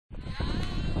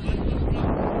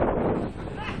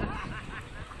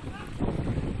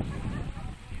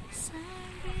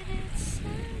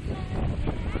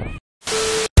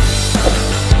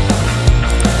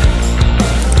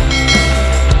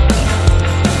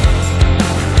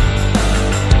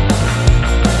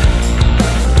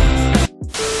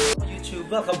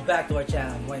Welcome back to our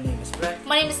channel. My name is Brent.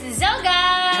 My name is Leziel,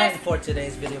 guys. And for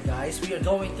today's video, guys, we are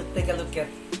going to take a look at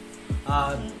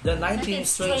the 19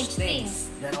 strange things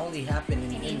that only happen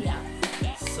in India.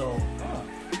 Yes. So,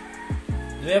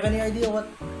 do you have any idea what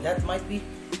that might be?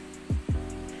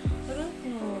 I don't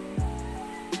know.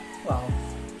 Well,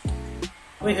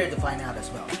 we're here to find out as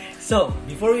well. So,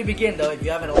 before we begin though, if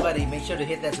you haven't already, make sure to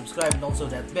hit that subscribe and also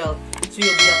that bell so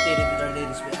you'll be updated with our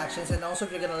latest reactions. And also,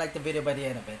 if you're gonna like the video by the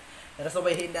end of it, let us know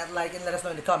by hitting that like and let us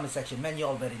know in the comment section. Man, you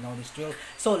already know this drill.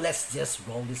 So, let's just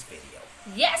roll this video.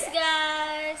 Yes,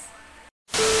 guys.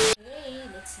 Hey,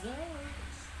 let's go.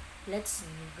 Let's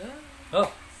go.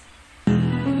 Oh.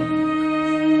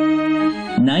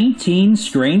 19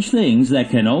 strange things that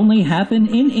can only happen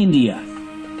in India.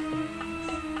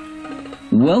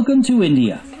 Welcome to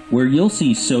India, where you'll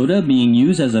see soda being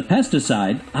used as a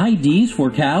pesticide, IDs for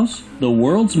cows, the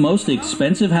world's most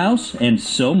expensive house, and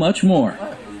so much more.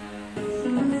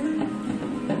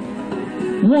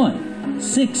 1.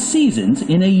 6 seasons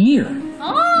in a year.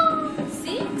 Oh,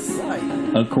 6?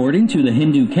 According to the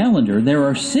Hindu calendar, there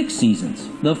are 6 seasons.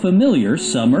 The familiar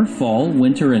summer, fall,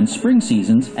 winter, and spring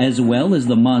seasons, as well as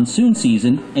the monsoon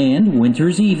season and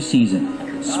winter's eve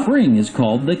season. Spring is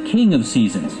called the king of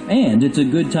seasons, and it's a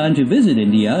good time to visit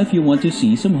India if you want to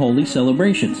see some holy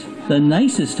celebrations. The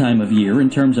nicest time of year in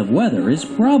terms of weather is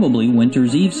probably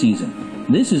winter's eve season.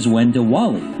 This is when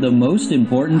Diwali, the most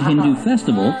important Hindu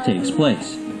festival, takes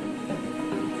place.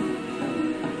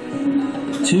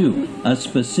 2. A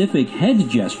specific head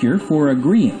gesture for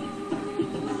agreeing.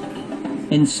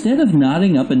 Instead of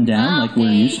nodding up and down like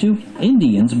we're used to,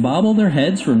 Indians bobble their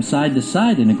heads from side to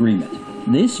side in agreement.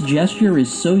 This gesture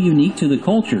is so unique to the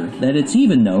culture that it's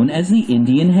even known as the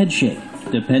Indian headshake.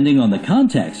 Depending on the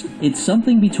context, it's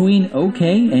something between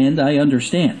okay and I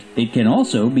understand. It can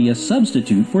also be a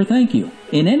substitute for thank you.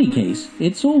 In any case,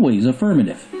 it's always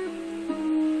affirmative.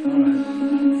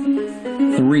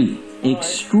 3.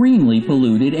 Extremely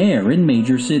polluted air in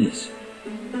major cities.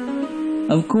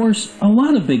 Of course, a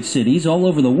lot of big cities all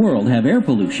over the world have air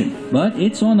pollution, but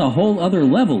it's on a whole other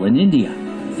level in India.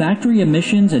 Factory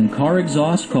emissions and car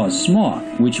exhaust cause smog,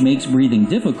 which makes breathing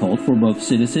difficult for both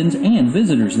citizens and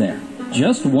visitors there.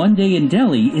 Just one day in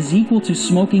Delhi is equal to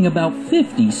smoking about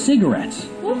 50 cigarettes.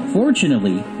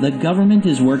 Fortunately, the government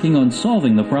is working on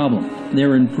solving the problem.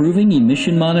 They're improving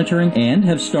emission monitoring and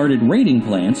have started rating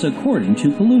plants according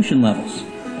to pollution levels.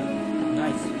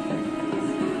 Nice.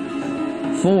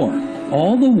 4.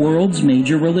 All the world's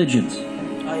major religions.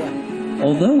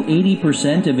 Although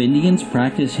 80% of Indians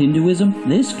practice Hinduism,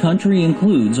 this country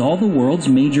includes all the world's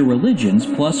major religions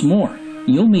plus more.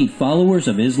 You'll meet followers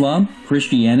of Islam,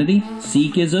 Christianity,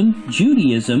 Sikhism,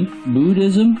 Judaism,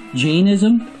 Buddhism,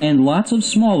 Jainism, and lots of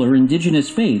smaller indigenous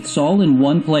faiths all in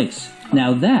one place.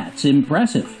 Now that's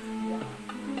impressive.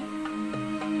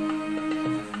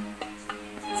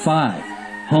 5.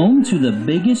 Home to the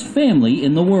biggest family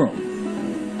in the world.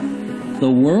 The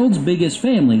world's biggest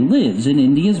family lives in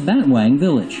India's Batwang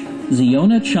village.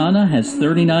 Ziona Chana has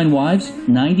 39 wives,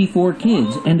 94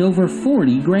 kids, and over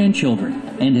 40 grandchildren.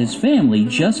 And his family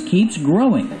just keeps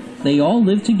growing. They all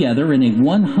live together in a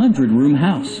 100-room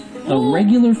house. A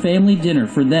regular family dinner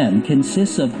for them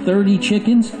consists of 30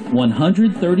 chickens,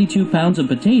 132 pounds of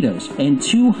potatoes, and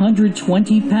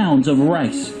 220 pounds of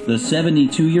rice. The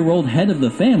 72-year-old head of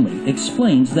the family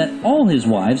explains that all his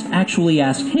wives actually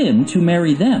asked him to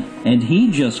marry them, and he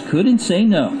just couldn't say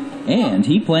no. And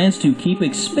he plans to keep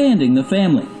expanding the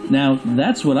family. Now,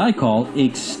 that's what I call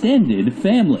extended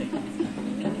family.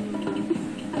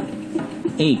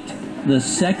 8. The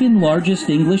second largest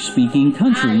English-speaking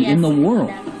country in the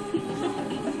world.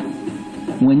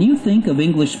 When you think of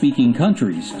English-speaking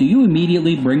countries, do you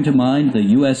immediately bring to mind the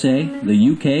USA, the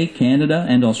UK, Canada,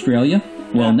 and Australia?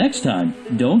 Well, next time,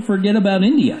 don't forget about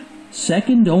India.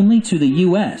 Second only to the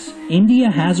US,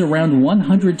 India has around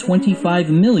 125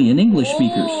 million English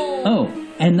speakers. Oh,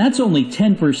 and that's only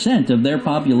 10% of their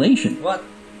population. What?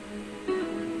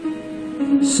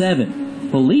 7.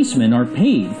 Policemen are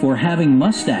paid for having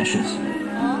mustaches.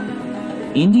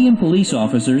 Indian police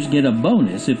officers get a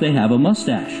bonus if they have a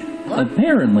mustache.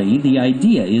 Apparently, the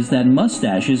idea is that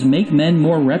mustaches make men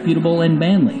more reputable and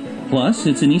manly. Plus,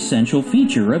 it's an essential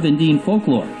feature of Indian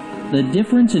folklore. The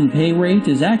difference in pay rate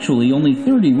is actually only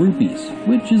 30 rupees,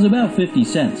 which is about 50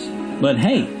 cents. But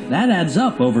hey, that adds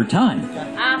up over time.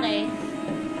 Okay.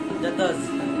 That does.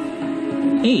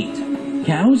 8.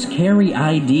 Cows carry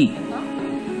ID.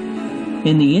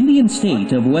 In the Indian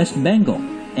state of West Bengal,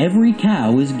 every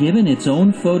cow is given its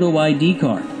own photo ID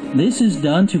card. This is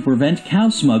done to prevent cow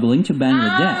smuggling to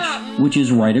Bangladesh, which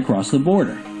is right across the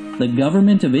border. The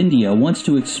government of India wants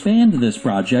to expand this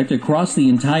project across the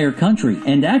entire country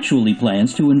and actually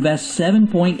plans to invest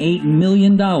 $7.8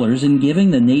 million in giving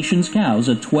the nation's cows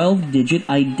a 12-digit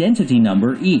identity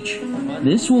number each.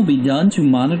 This will be done to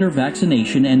monitor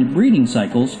vaccination and breeding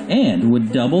cycles and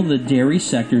would double the dairy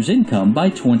sector's income by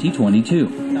 2022.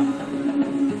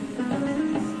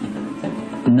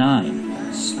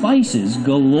 9. Spices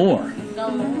galore.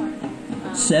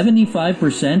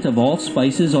 75% of all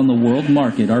spices on the world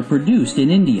market are produced in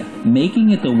India,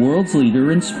 making it the world's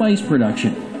leader in spice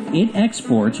production. It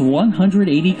exports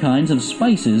 180 kinds of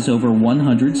spices over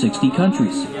 160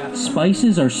 countries.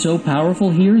 Spices are so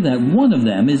powerful here that one of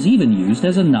them is even used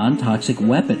as a non-toxic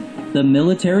weapon. The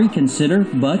military consider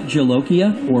butt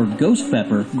jolokia, or ghost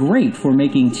pepper, great for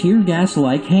making tear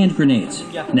gas-like hand grenades.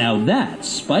 Now that's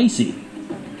spicy.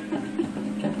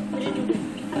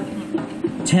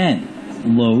 10.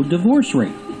 Low divorce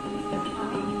rate.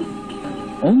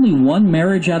 Only one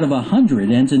marriage out of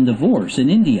 100 ends in divorce in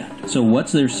India. So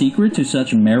what's their secret to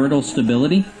such marital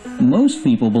stability? Most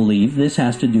people believe this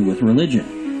has to do with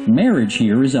religion. Marriage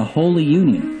here is a holy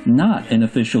union, not an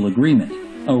official agreement.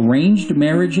 Arranged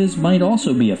marriages might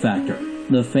also be a factor.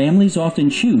 The families often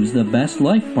choose the best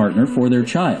life partner for their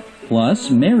child.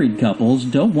 Plus, married couples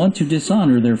don't want to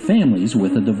dishonor their families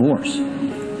with a divorce.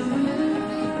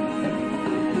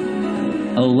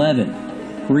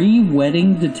 11.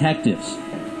 Pre-wedding detectives.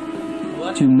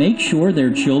 To make sure their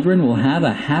children will have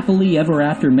a happily ever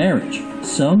after marriage,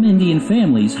 some Indian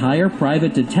families hire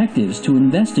private detectives to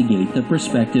investigate the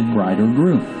prospective bride or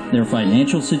groom. Their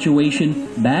financial situation,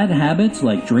 bad habits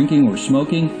like drinking or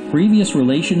smoking, previous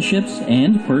relationships,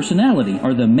 and personality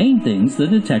are the main things the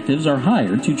detectives are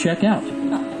hired to check out.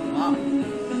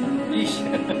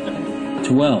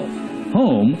 12.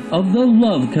 Home of the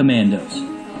Love Commandos.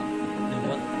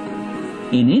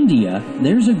 In India,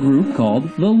 there's a group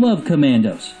called the Love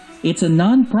Commandos. It's a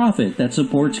non-profit that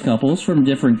supports couples from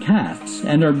different castes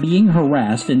and are being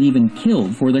harassed and even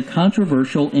killed for their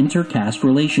controversial inter-caste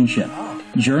relationship.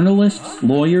 Journalists,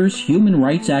 lawyers, human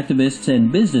rights activists,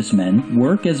 and businessmen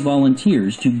work as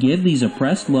volunteers to give these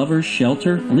oppressed lovers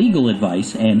shelter, legal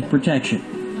advice, and protection.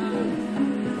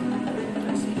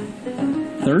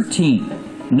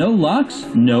 13. No locks,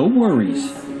 no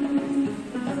worries.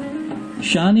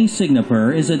 Shani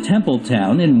Signapur is a temple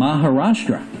town in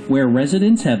Maharashtra, where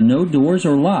residents have no doors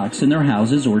or locks in their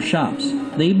houses or shops.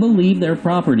 They believe their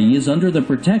property is under the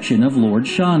protection of Lord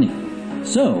Shani.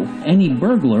 So, any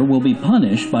burglar will be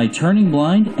punished by turning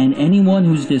blind, and anyone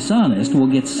who's dishonest will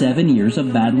get 7 years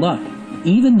of bad luck.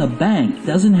 Even the bank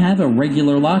doesn't have a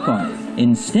regular lock on it.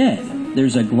 Instead,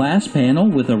 there's a glass panel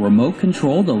with a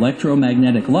remote-controlled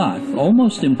electromagnetic lock,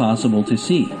 almost impossible to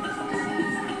see.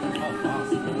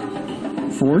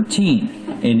 14.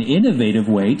 An innovative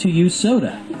way to use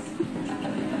soda.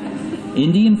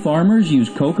 Indian farmers use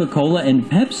Coca-Cola and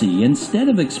Pepsi instead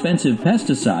of expensive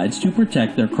pesticides to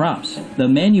protect their crops. The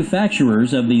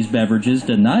manufacturers of these beverages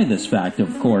deny this fact,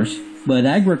 of course, but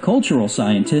agricultural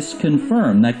scientists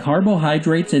confirm that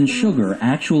carbohydrates and sugar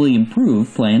actually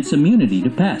improve plants' immunity to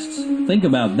pests. Think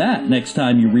about that next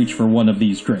time you reach for one of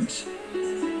these drinks.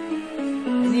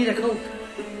 I need a Coke.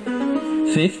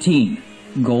 15.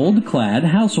 Gold-clad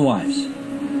housewives.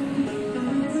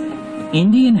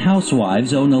 Indian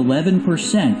housewives own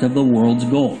 11% of the world's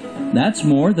gold. That's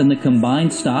more than the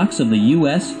combined stocks of the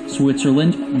US,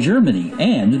 Switzerland, Germany,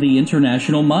 and the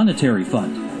International Monetary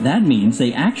Fund. That means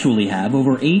they actually have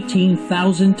over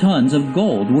 18,000 tons of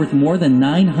gold worth more than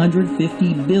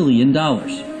 $950 billion.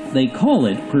 They call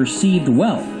it perceived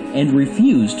wealth and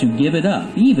refuse to give it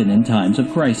up even in times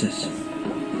of crisis.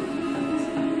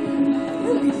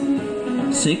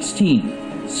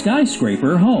 16.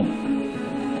 Skyscraper home.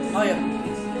 Oh,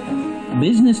 yeah.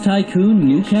 Business tycoon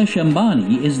Mukesh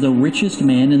Ambani is the richest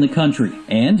man in the country,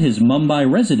 and his Mumbai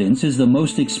residence is the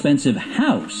most expensive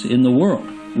house in the world,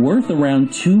 worth around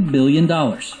 $2 billion.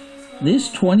 This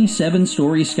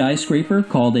 27-story skyscraper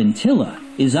called Intilla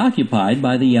is occupied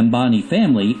by the Ambani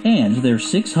family and their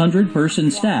 600-person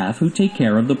staff who take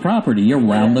care of the property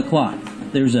around the clock.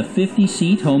 There's a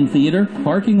 50-seat home theater,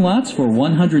 parking lots for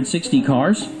 160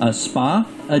 cars, a spa,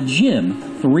 a gym,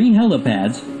 3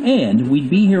 helipads, and we'd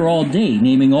be here all day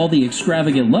naming all the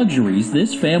extravagant luxuries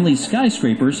this family's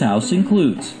skyscraper's house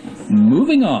includes.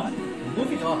 Moving on.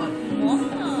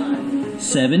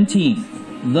 17.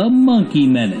 The Monkey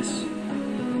Menace.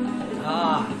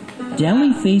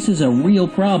 Delhi faces a real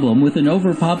problem with an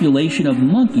overpopulation of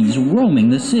monkeys roaming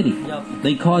the city.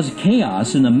 They cause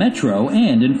chaos in the metro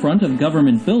and in front of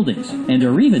government buildings, and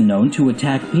are even known to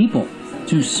attack people.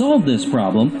 To solve this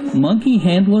problem, monkey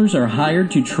handlers are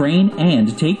hired to train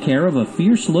and take care of a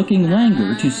fierce-looking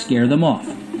langur to scare them off.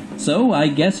 So I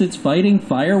guess it's fighting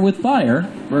fire with fire,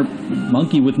 or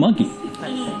monkey with monkey.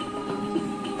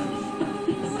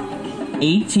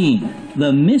 18.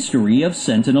 The Mystery of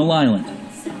Sentinel Island.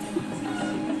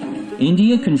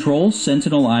 India controls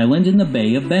Sentinel Island in the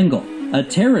Bay of Bengal, a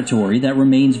territory that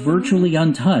remains virtually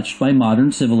untouched by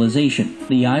modern civilization.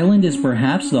 The island is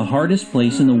perhaps the hardest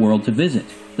place in the world to visit.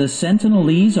 The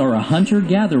Sentinelese are a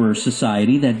hunter-gatherer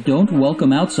society that don't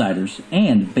welcome outsiders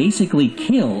and basically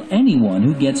kill anyone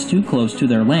who gets too close to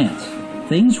their lands.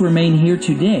 Things remain here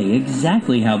today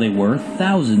exactly how they were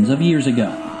thousands of years ago.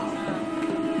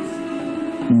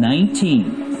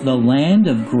 19. The Land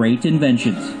of Great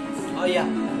Inventions. Oh yeah.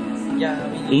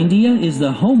 India is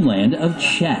the homeland of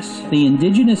chess. The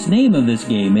indigenous name of this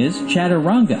game is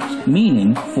Chaturanga,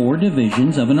 meaning 4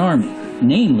 divisions of an army,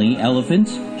 namely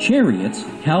elephants, chariots,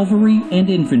 cavalry, and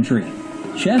infantry.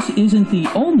 Chess isn't the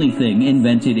only thing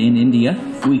invented in India.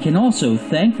 We can also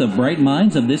thank the bright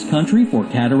minds of this country for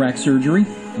cataract surgery,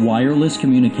 wireless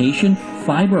communication,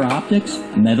 fiber optics,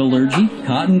 metallurgy,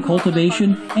 cotton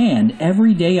cultivation, and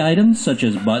everyday items such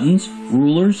as buttons,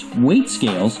 rulers, weight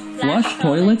scales, flush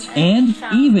toilets, and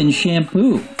even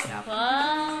shampoo.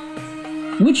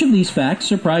 Which of these facts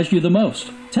surprised you the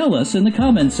most? Tell us in the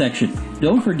comments section.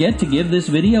 Don't forget to give this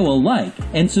video a like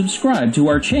and subscribe to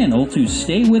our channel to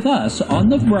stay with us on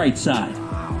the bright side.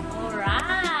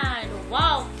 Alright,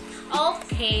 wow.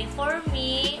 Okay, for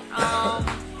me,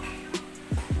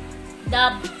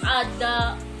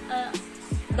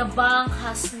 the bank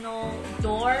has no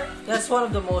door. That's one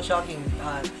of the most shocking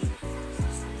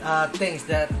things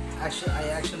that I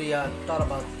actually thought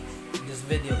about this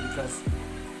video, because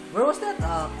where was that?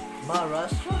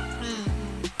 Maharashtra?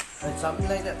 Right, something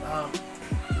like that.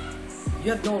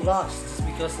 You have no loss just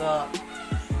because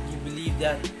you believe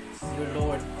that your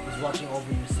Lord is watching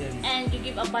over your city. And you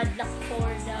give a bad luck for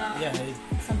the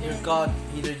your God,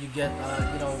 either you get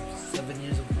 7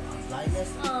 years of blindness.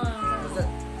 What's that?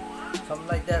 Something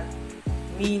like that.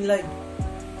 I mean, like,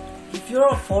 if you're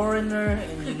a foreigner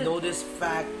and you know this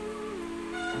fact,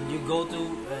 and you go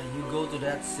to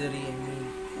that city,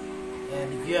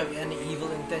 and if you have any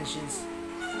evil intentions,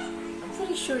 I'm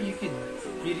pretty sure you could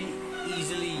pretty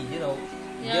easily,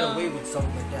 get away with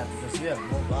something like that, because you have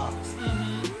no laws.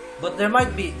 But that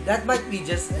might be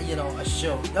just a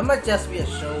show. That might just be a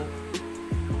show,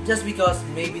 just because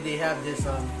maybe they have this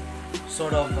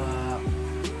sort of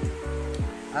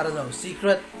I don't know,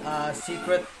 secret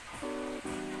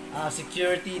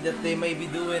security that they may be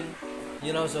doing,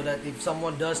 so that if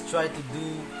someone does try to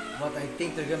do what I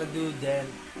think they're gonna do, then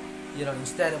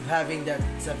instead of having that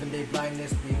 7-day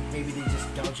blindness, maybe they just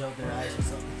gouge out their eyes or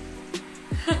something.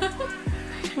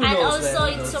 And also,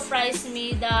 it surprised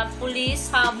me the police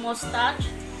have mustache.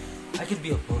 I could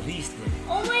be a police then.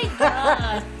 Oh my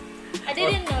god! I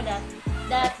didn't know that.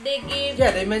 That they give.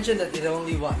 Yeah, they mentioned that it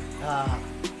only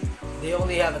they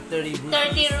only have a 30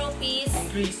 rupees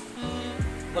increase.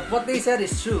 But what they said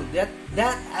is true. That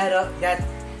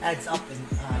adds up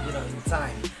in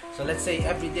time. So let's say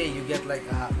every day you get like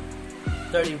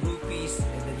 30 rupees,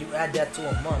 and then you add that to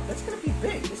a month. That's gonna be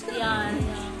big. It's gonna be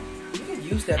huge. You can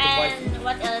use that to buy food. And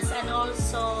what else? And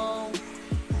also,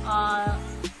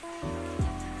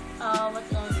 what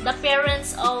else? The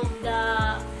parents of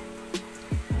the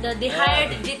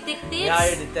hired detectives. The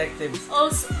hired detectives.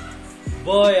 Also.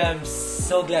 Boy, I'm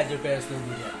so glad your parents don't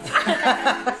do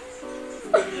that.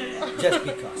 Just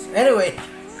because.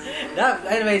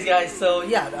 Anyways, guys. So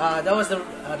yeah, that was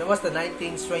the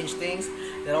 19 strange things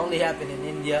that only happen in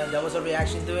India. That was a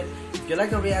reaction to it. If you like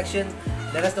the reaction,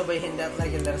 let us know by hitting that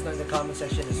like, and let us know in the comment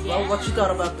section as well what you thought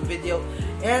about the video.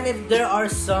 And if there are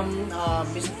some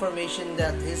misinformation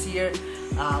that is here,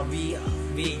 we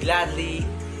gladly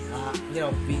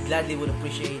would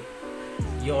appreciate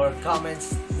your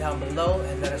comments down below,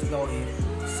 and let us know if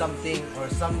something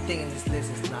in this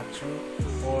list is not true,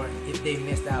 or if they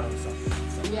missed out on something.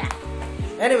 So, yeah.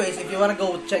 Anyways, if you want to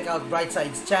go check out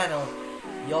Brightside's channel,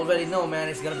 you already know, man,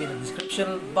 it's gonna be in the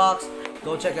description box.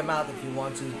 Go check them out if you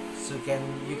want to, so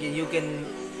you can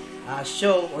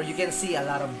show, or you can see a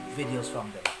lot of videos from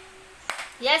them.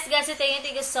 Yes, guys. So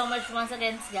thank you so much once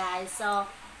again, guys. So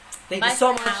thank you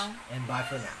so much, and bye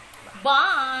for now.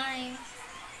 Bye.